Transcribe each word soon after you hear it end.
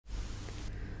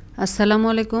আসসালামু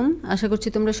আলাইকুম। আশা করছি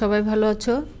তোমরা সবাই ভালো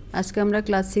আছো। আজকে আমরা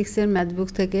ক্লাস 6 এর ম্যাথ বুক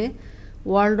থেকে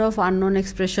ওয়ার্ল্ড অফ আননোন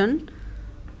এক্সপ্রেশন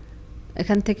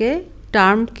এখান থেকে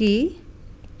টার্ম কি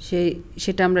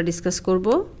সেটা আমরা ডিসকাস করব।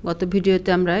 গত ভিডিওতে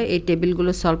আমরা এই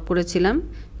টেবিলগুলো সলভ করেছিলাম।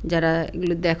 যারা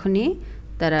এগুলো দেখোনি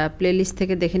তারা প্লেলিস্ট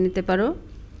থেকে দেখে নিতে পারো।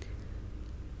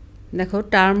 দেখো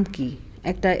টার্ম কি,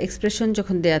 একটা এক্সপ্রেশন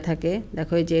যখন দেয়া থাকে,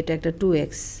 দেখো এই যে এটা একটা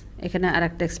 2x, এখানে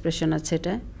আরেকটা এক্সপ্রেশন আছে,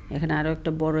 এটা এখানে আরও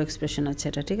একটা বড় এক্সপ্রেশন আছে,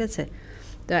 এটা ঠিক আছে।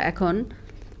 তো এখন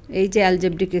এই যে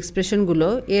অ্যালজেব্রিক এক্সপ্রেশনগুলো,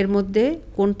 এর মধ্যে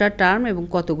কোনটা টার্ম এবং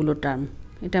কতগুলো টার্ম,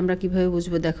 এটা আমরা কিভাবে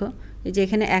বুঝবো? দেখো এই যে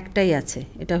এখানে একটাই আছে,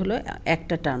 এটা হলো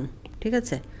একটা টার্ম, ঠিক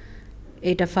আছে।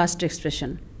 এইটা ফার্স্ট এক্সপ্রেশন।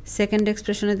 সেকেন্ড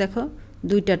এক্সপ্রেশনে দেখো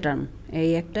দুইটা টার্ম, এই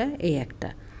একটা,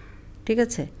 ঠিক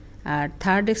আছে। আর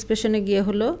থার্ড এক্সপ্রেশনে গিয়ে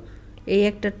হলো এই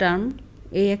একটা টার্ম,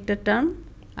 এই একটা টার্ম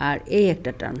আর এই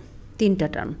একটা টার্ম, তিনটা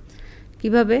টার্ম।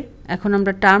 কিভাবে এখন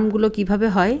আমরা টার্মগুলো কিভাবে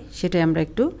হয় সেটাই আমরা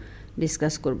একটু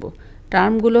ডিসকাস করব।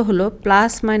 টার্মগুলো হলো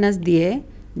প্লাস মাইনাস দিয়ে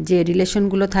যে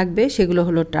রিলেশনগুলো থাকবে সেগুলো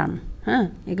হলো টার্ম। হ্যাঁ,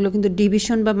 এগুলো কিন্তু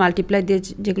ডিভিশন বা মাল্টিপ্লাই দিয়ে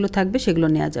যেগুলো থাকবে সেগুলো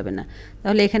নেওয়া যাবে না।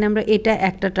 তাহলে এখানে আমরা এটা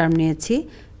একটা টার্ম নিয়েছি,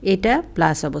 এটা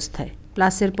প্লাস অবস্থায়,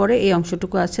 প্লাসের পরে এই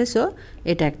অংশটুকু আছে, সো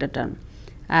এটা একটা টার্ম।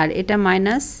 আর এটা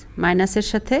মাইনাসের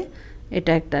সাথে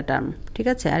এটা একটা টার্ম, ঠিক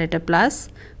আছে। আর এটা প্লাস,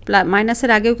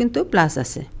 মাইনাসের আগেও কিন্তু প্লাস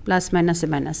আছে, প্লাস মাইনাসে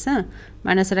মাইনাস, হ্যাঁ,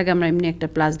 মাইনাসের আগে আমরা এমনি একটা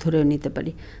প্লাস ধরেও নিতে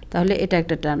পারি। তাহলে এটা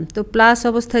একটা টার্ম। তো প্লাস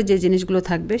অবস্থায় যে জিনিসগুলো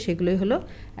থাকবে সেগুলোই হলো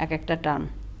এক একটা টার্ম।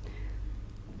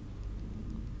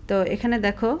 তো এখানে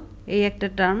দেখো এই একটা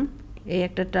টার্ম, এই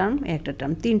একটা টার্ম, এই একটা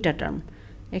টার্ম, তিনটা টার্ম।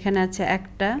 এখানে আছে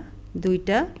একটা,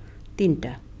 দুইটা,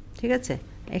 তিনটা, ঠিক আছে।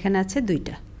 এখানে আছে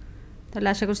দুইটা। তাহলে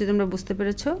আশা করছি তোমরা বুঝতে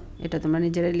পেরেছো, এটা তোমরা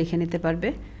নিজেরাই লিখে নিতে পারবে।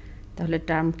 তাহলে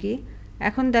টার্ম কি?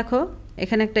 এখন দেখো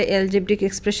এখানে একটা অ্যালজেব্রিক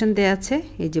এক্সপ্রেশন দেয়া আছে,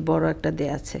 এই যে বড় একটা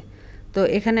দেয়া আছে। তো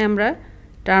এখানে আমরা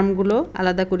টার্মগুলো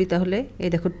আলাদা করি। তাহলে এই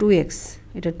দেখো 2x,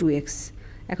 এটা 2x।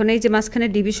 এখন এই যে মাঝখানে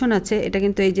ডিভিশন আছে, এটা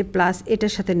কিন্তু এই যে প্লাস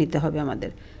এটার সাথে নিতে হবে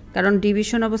আমাদের, কারণ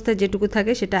ডিভিশন অবস্থায় যেটুকু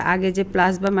থাকে সেটা আগে যে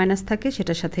প্লাস বা মাইনাস থাকে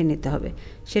সেটার সাথেই নিতে হবে।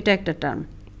 সেটা একটা টার্ম।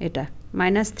 এটা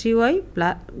 -3y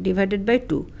ডিভাইডেড বাই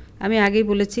 2। আমি আগেই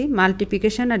বলেছি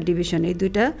মাল্টিপ্লিকেশন আর ডিভিশন এই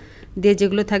দুইটা দিয়ে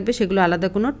যেগুলো থাকবে সেগুলো আলাদা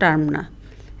কোনো টার্ম না।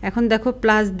 এখন দেখো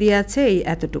প্লাস দিয়ে আছে এই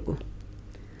এতটুকু,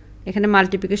 এখানে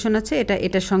মাল্টিপ্লিকেশন আছে, এটা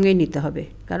এটার সঙ্গেই নিতে হবে,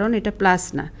 কারণ এটা প্লাস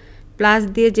না। প্লাস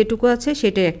দিয়ে যেটুকু আছে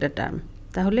সেটাই একটা টার্ম।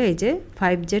 তাহলে এই যে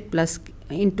 5z প্লাস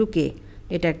ইন্টু কে,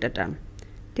 এটা একটা টার্ম,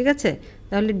 ঠিক আছে।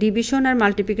 তাহলে ডিভিশন আর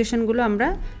মাল্টিপ্লিকেশনগুলো আমরা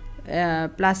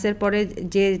প্লাসের পরে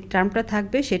যে টার্মটা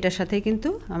থাকবে সেটার সাথে কিন্তু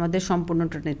আমাদের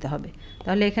সম্পূর্ণটা নিতে হবে।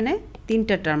 তাহলে এখানে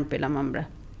তিনটা টার্ম পেলাম আমরা।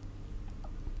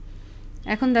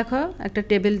 এখন দেখো একটা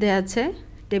টেবিল দেওয়া আছে,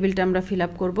 টেবিলটা আমরা ফিল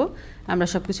আপ করবো। আমরা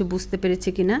সব কিছু বুঝতে পেরেছি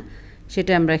কিনা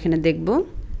সেটা আমরা এখানে দেখব।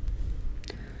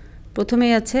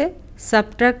 প্রথমেই আছে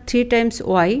subtract 3 Times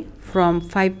Y from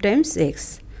 5 Times x.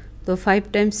 তো 5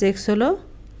 টাইমস এক্স হলো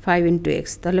 5 ইন্টু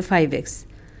এক্স, তাহলে 5x।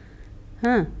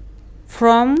 হ্যাঁ,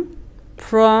 from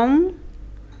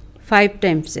 5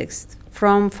 Times x,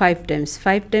 from 5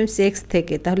 Times x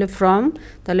থেকে, তাহলে ফ্রম,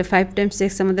 তাহলে 5 টাইমস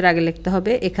এক্স আমাদের আগে লিখতে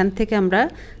হবে। এখান থেকে আমরা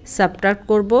সাবট্রাক্ট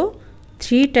করব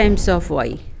 3 টাইমস অফ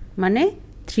ওয়াই, মানে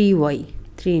 3y,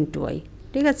 3 ইন্টু ওয়াই,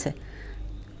 ঠিক আছে।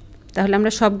 তাহলে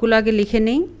আমরা সবগুলো আগে লিখে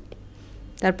নিই।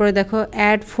 তারপরে দেখো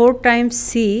add 4 Times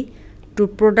C two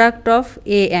product of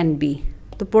A and B.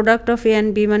 তো product of A and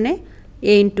B মানে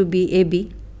এ into B, A B.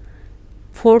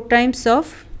 4 Times of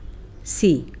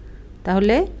C,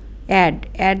 তাহলে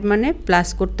অ্যাড মানে প্লাস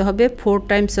করতে হবে 4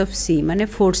 টাইমস অফ সি মানে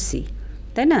 4c,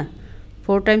 তাই না।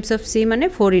 4 টাইমস অফ সি মানে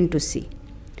 4 ইন্টু সি।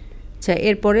 আচ্ছা,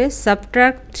 এরপরে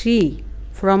subtract 3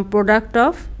 from product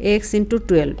of x into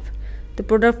 12। তো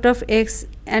প্রোডাক্ট অফ এক্স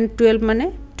অ্যান্ড 12 মানে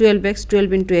 12x,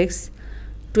 12 ইন্টু এক্স।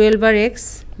 12 আর এক্স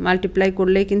মাল্টিপ্লাই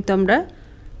করলেই কিন্তু আমরা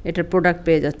এটার প্রোডাক্ট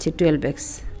পেয়ে যাচ্ছি 12x,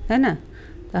 তাই না।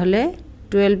 তাহলে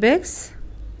 12x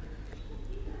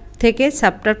থেকে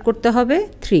সাবট্রাক্ট করতে হবে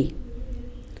 3,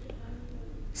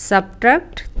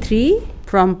 subtract 3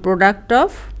 from product of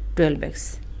 12x,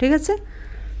 ঠিক আছে।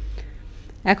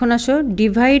 এখন আসো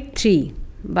divide 3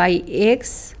 by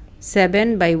x, 7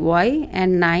 by Y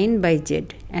and 9 by Z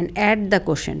and add the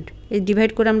quotient. এই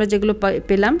ডিভাইড করে আমরা যেগুলো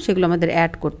পেলাম সেগুলো আমাদের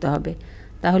অ্যাড করতে হবে।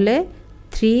 তাহলে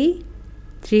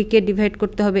 3কে ডিভাইড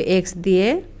করতে হবে এক্স দিয়ে,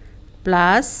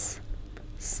 plus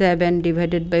 7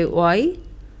 divided by Y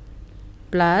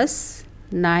plus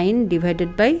 9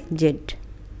 divided by Z.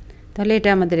 তাহলে এটা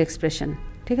আমাদের এক্সপ্রেশন,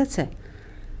 ঠিক আছে।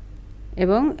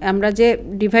 এবং আমরা যে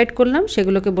ডিভাইড করলাম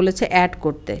সেগুলোকে বলেছে অ্যাড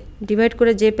করতে। ডিভাইড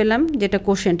করে যে পেলাম যেটা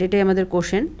কোশেন্ট, এটাই আমাদের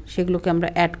কোশেন্ট, সেগুলোকে আমরা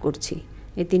অ্যাড করছি।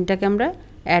 এই তিনটাকে আমরা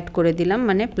অ্যাড করে দিলাম,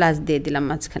 মানে প্লাস দিয়ে দিলাম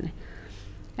মাঝখানে।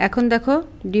 এখন দেখো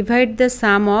divide the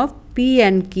some of P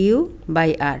and Q by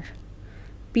R.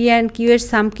 P and Q এর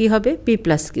সাম কী হবে? পি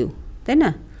প্লাস কিউ, তাই না?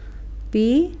 পি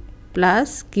প্লাস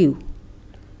কিউ,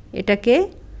 এটাকে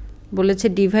বলেছে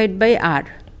ডিভাইড বাই আর,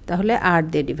 তাহলে আর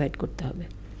দিয়ে ডিভাইড করতে হবে।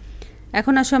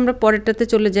 এখন আসো আমরা পরেরটাতে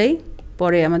চলে যাই।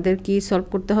 পরে আমাদের কি সলভ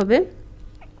করতে হবে?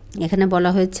 এখানে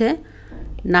বলা হয়েছে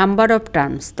নাম্বার অফ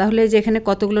টার্মস, তাহলে যে এখানে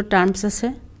কতগুলো টার্মস আছে,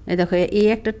 এই দেখো এই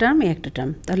একটা টার্ম, এই একটা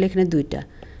টার্ম, তাহলে এখানে দুইটা,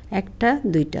 একটা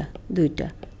দুইটা, দুইটা,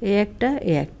 এই একটা,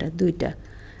 এই একটা, দুইটা।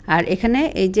 আর এখানে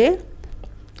এই যে,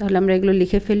 তাহলে আমরা এগুলো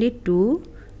লিখে ফেলি 2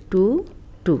 2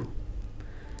 2।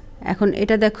 এখন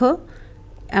এটা দেখো,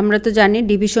 আমরা তো জানি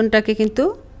ডিভিশনটাকে কিন্তু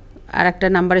আর একটা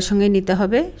নাম্বারের সঙ্গে নিতে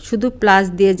হবে, শুধু প্লাস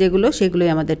দিয়ে যেগুলো সেগুলোই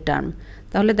আমাদের টার্ম।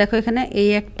 তাহলে দেখো এখানে এই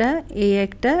একটা, এই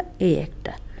একটা, এই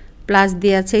একটা, প্লাস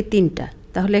দিয়ে আছে এই তিনটা,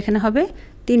 তাহলে এখানে হবে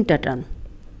তিনটা টার্ম।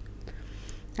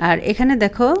 আর এখানে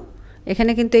দেখো,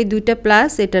 এখানে কিন্তু এই দুইটা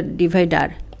প্লাস, এটা ডিভাইড আর,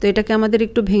 তো এটাকে আমাদের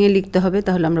একটু ভেঙে লিখতে হবে,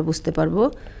 তাহলে আমরা বুঝতে পারবো।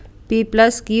 পি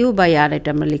প্লাস কিউ বাই আর, এটা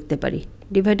আমরা লিখতে পারি।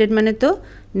 ডিভাইডেড মানে তো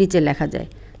নিচে লেখা যায়,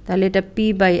 তাহলে এটা P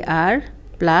by R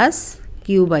plus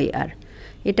Q by আর।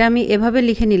 এটা আমি এভাবে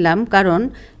লিখে নিলাম কারণ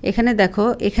এখানে দেখো,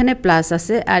 এখানে প্লাস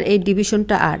আছে আর এই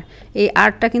ডিভিশনটা আর, এই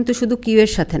আরটা কিন্তু শুধু কিউ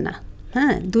এর সাথে না,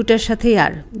 হ্যাঁ, দুটার সাথেই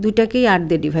আর, দুটাকেই আর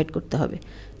দিয়ে ডিভাইড করতে হবে।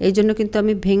 এই জন্য কিন্তু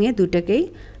আমি ভেঙে দুটাকেই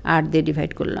আর দিয়ে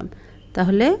ডিভাইড করলাম।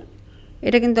 তাহলে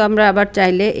এটা কিন্তু আমরা আবার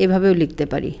চাইলে এভাবেও লিখতে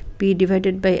পারি, P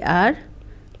divided by R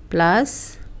plus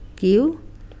Q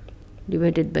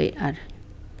divided by R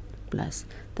plus.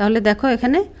 তাহলে দেখো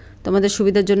এখানে তোমাদের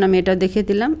সুবিধার জন্য আমি এটাও দেখিয়ে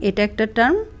দিলাম, এটা একটা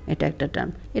টার্ম, এটা একটা টার্ম,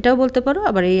 এটাও বলতে পারো,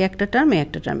 আবার এই একটা টার্ম, এই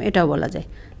একটা টার্ম, এটাও বলা যায়।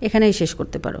 এখানেই শেষ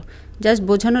করতে পারো, জাস্ট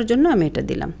বোঝানোর জন্য আমি এটা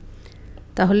দিলাম।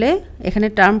 তাহলে এখানে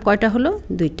টার্ম কয়টা হলো?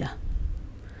 দুইটা।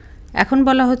 এখন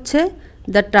বলা হচ্ছে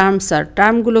দ্য টার্মস আর,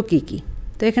 টার্মগুলো কী কী?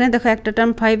 তো এখানে দেখো একটা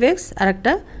টার্ম 5x আর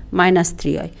একটা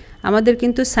 -3y। আমাদের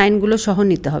কিন্তু সাইনগুলো সহ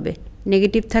নিতে হবে,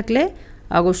 নেগেটিভ থাকলে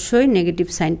অবশ্যই নেগেটিভ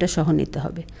সাইনটা সহ নিতে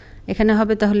হবে। এখানে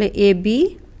হবে তাহলে এ বি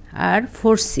আর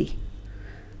 4c,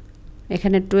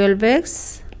 এখানে 12x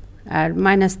আর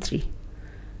 -3,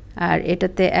 আর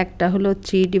এটাতে একটা হলো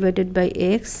 3 divided by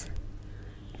x,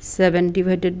 7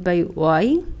 divided by Y,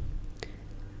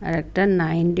 আর একটা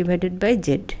 9 ডিভাইডেড বাই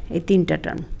জেড, এই তিনটা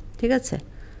টার্ম, ঠিক আছে।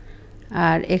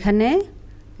 আর এখানে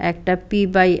একটা পি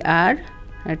বাই আর,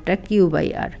 একটা কিউ বাই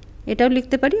আর, এটাও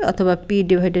লিখতে পারি, অথবা P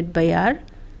divided by R,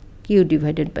 Q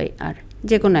divided by আর,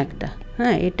 যে কোনো একটা,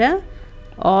 হ্যাঁ, এটা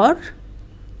অর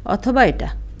অথবা এটা,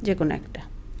 যে কোনো একটা,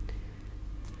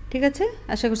 ঠিক আছে।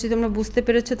 আশা করছি তোমরা বুঝতে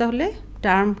পেরেছো তাহলে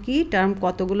টার্ম কি, টার্ম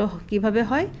কতগুলো কিভাবে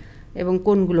হয় এবং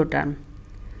কোনগুলো টার্ম।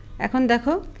 এখন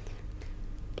দেখো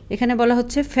এখানে বলা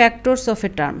হচ্ছে ফ্যাক্টরস অফ এ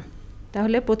টার্ম।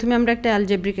 তাহলে প্রথমে আমরা একটা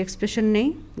অ্যালজেব্রিক এক্সপ্রেশন নেই।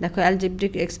 দেখো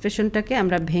অ্যালজেব্রিক এক্সপ্রেশনটাকে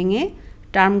আমরা ভেঙে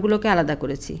টার্মগুলোকে আলাদা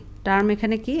করেছি। টার্ম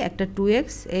এখানে কি, একটা 2x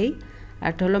এই,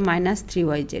 একটা হলো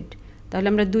 -3yz। তাহলে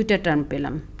আমরা দুইটা টার্ম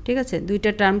পেলাম, ঠিক আছে। দুইটা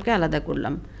টার্মকে আলাদা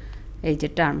করলাম, এই যে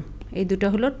টার্ম, এই দুটো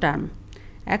হলো টার্ম।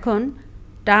 এখন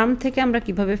টার্ম থেকে আমরা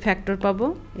কিভাবে ফ্যাক্টর পাবো?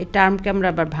 এই টার্মকে আমরা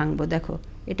আবার ভাঙবো। দেখো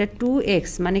এটা 2x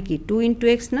মানে কি, 2 ইন্টু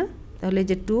এক্স না, তাহলে এই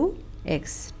যে 2x,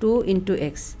 2 ইন্টু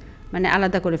এক্স মানে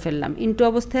আলাদা করে ফেললাম, ইন্টু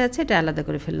অবস্থায় আছে, এটা আলাদা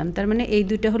করে ফেললাম, তার মানে এই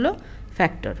দুইটা হলো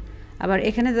ফ্যাক্টর। আবার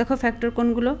এখানে দেখো ফ্যাক্টর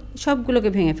কোনগুলো, সবগুলোকে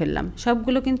ভেঙে ফেললাম,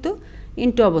 সবগুলো কিন্তু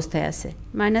ইন্টু অবস্থায় আছে,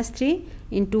 -3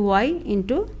 ইন্টু ওয়াই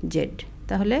ইন্টু জেড,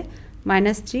 তাহলে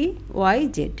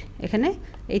 -3yz, এখানে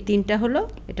এই তিনটা হলো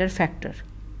এটার ফ্যাক্টর,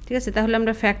 ঠিক আছে। তাহলে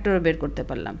আমরা ফ্যাক্টরও বের করতে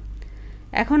পারলাম।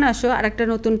 এখন আসো আরেকটা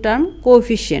নতুন টার্ম,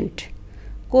 কোএফিশিয়েন্ট।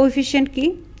 কোএফিশিয়েন্ট কি?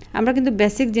 আমরা কিন্তু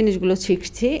বেসিক জিনিসগুলো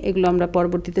শিখছি, এগুলো আমরা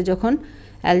পরবর্তীতে যখন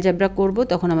অ্যালজেব্রা করব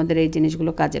তখন আমাদের এই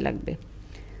জিনিসগুলো কাজে লাগবে।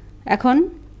 এখন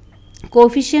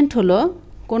কোএফিশিয়েন্ট হলো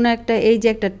কোনো একটা, এই যে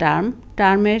একটা টার্ম,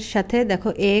 টার্মের সাথে দেখো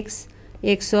এক্স,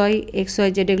 xy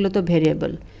জেড, এগুলো তো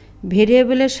ভেরিয়েবল,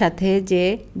 ভেরিয়েবলের সাথে যে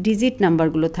ডিজিট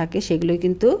নাম্বারগুলো থাকে সেগুলোই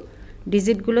কিন্তু,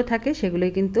 ডিজিটগুলো থাকে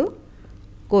সেগুলোই কিন্তু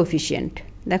কোএফিশিয়েন্ট।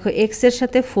 দেখো এক্সের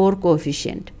সাথে 4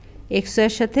 কোএফিশিয়েন্ট,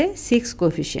 xyয়ের সাথে 6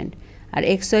 কোএফিশিয়েন্ট, আর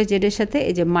xy জেডের সাথে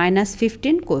এই যে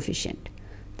 -15 কোএফিশিয়েন্ট।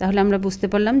 তাহলে আমরা বুঝতে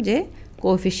পারলাম যে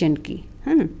কোএফিশিয়েন্ট কি।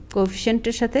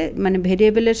 কোএফিশিয়েন্টের সাথে মানে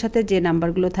ভেরিয়েবলের সাথে যে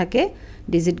নাম্বারগুলো থাকে,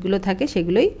 ডিজিটগুলো থাকে,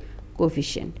 সেগুলোই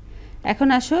কোএফিশিয়েন্ট। এখন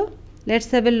আসো let's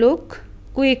have a look,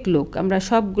 quick look, আমরা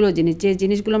সবগুলো জিনিস, যে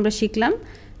জিনিসগুলো আমরা শিখলাম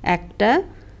একটা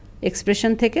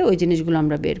এক্সপ্রেশন থেকে, ওই জিনিসগুলো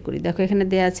আমরা বের করি। দেখো এখানে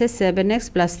দেওয়া আছে 7x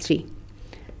 + 3,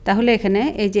 তাহলে এখানে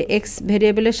এই যে এক্স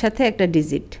ভেরিয়েবলের সাথে একটা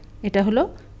ডিজিট, এটা হলো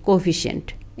কোএফিশিয়েন্ট,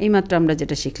 এইমাত্র আমরা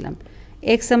যেটা শিখলাম।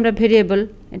 এক্স আমরা ভেরিয়েবল,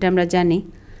 এটা আমরা জানি,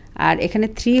 আর এখানে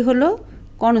 3 হলো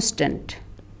কনস্ট্যান্ট,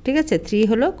 ঠিক আছে, 3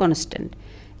 হলো কনস্ট্যান্ট।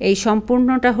 এই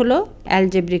সম্পূর্ণটা হলো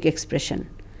অ্যালজেব্রিক এক্সপ্রেশন।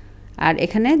 আর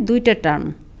এখানে দুইটা টার্ম,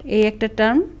 এই একটা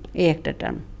টার্ম, এই একটা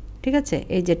টার্ম, ঠিক আছে।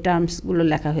 এই যে টার্মসগুলো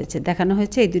লেখা হয়েছে, দেখানো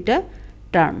হয়েছে এই দুইটা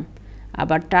টার্ম।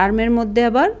 আবার টার্মের মধ্যে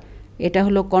আবার এটা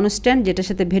হলো কনস্ট্যান্ট, যেটার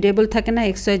সাথে ভেরিয়েবল থাকে না,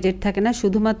 এক্স ওয়াই জেড থাকে না,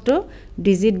 শুধুমাত্র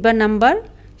ডিজিট বা নাম্বার,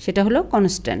 সেটা হলো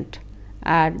কনস্ট্যান্ট।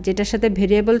 আর যেটার সাথে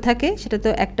ভেরিয়েবল থাকে সেটা তো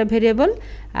একটা ভেরিয়েবল,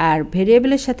 আর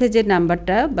ভেরিয়েবলের সাথে যে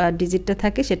নাম্বারটা বা ডিজিটটা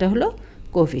থাকে সেটা হলো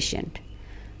কোএফিশিয়েন্ট।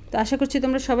 তো আশা করছি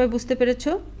তোমরা সবাই বুঝতে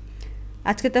পেরেছো।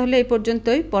 আজকে তাহলে এই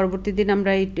পর্যন্তই। পরবর্তী দিন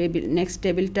আমরা এই নেক্সট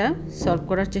টেবিলটা সলভ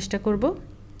করার চেষ্টা করব।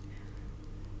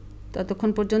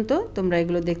 ততক্ষণ পর্যন্ত তোমরা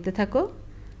এগুলো দেখতে থাকো।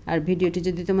 আর ভিডিওটি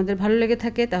যদি তোমাদের ভালো লেগে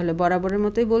থাকে তাহলে বরাবরের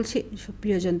মতোই বলছি,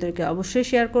 প্রিয়জনদেরকে অবশ্যই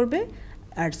শেয়ার করবে,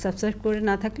 আর সাবস্ক্রাইব করে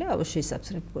না থাকলে অবশ্যই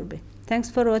সাবস্ক্রাইব করবে। Thanks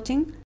for watching.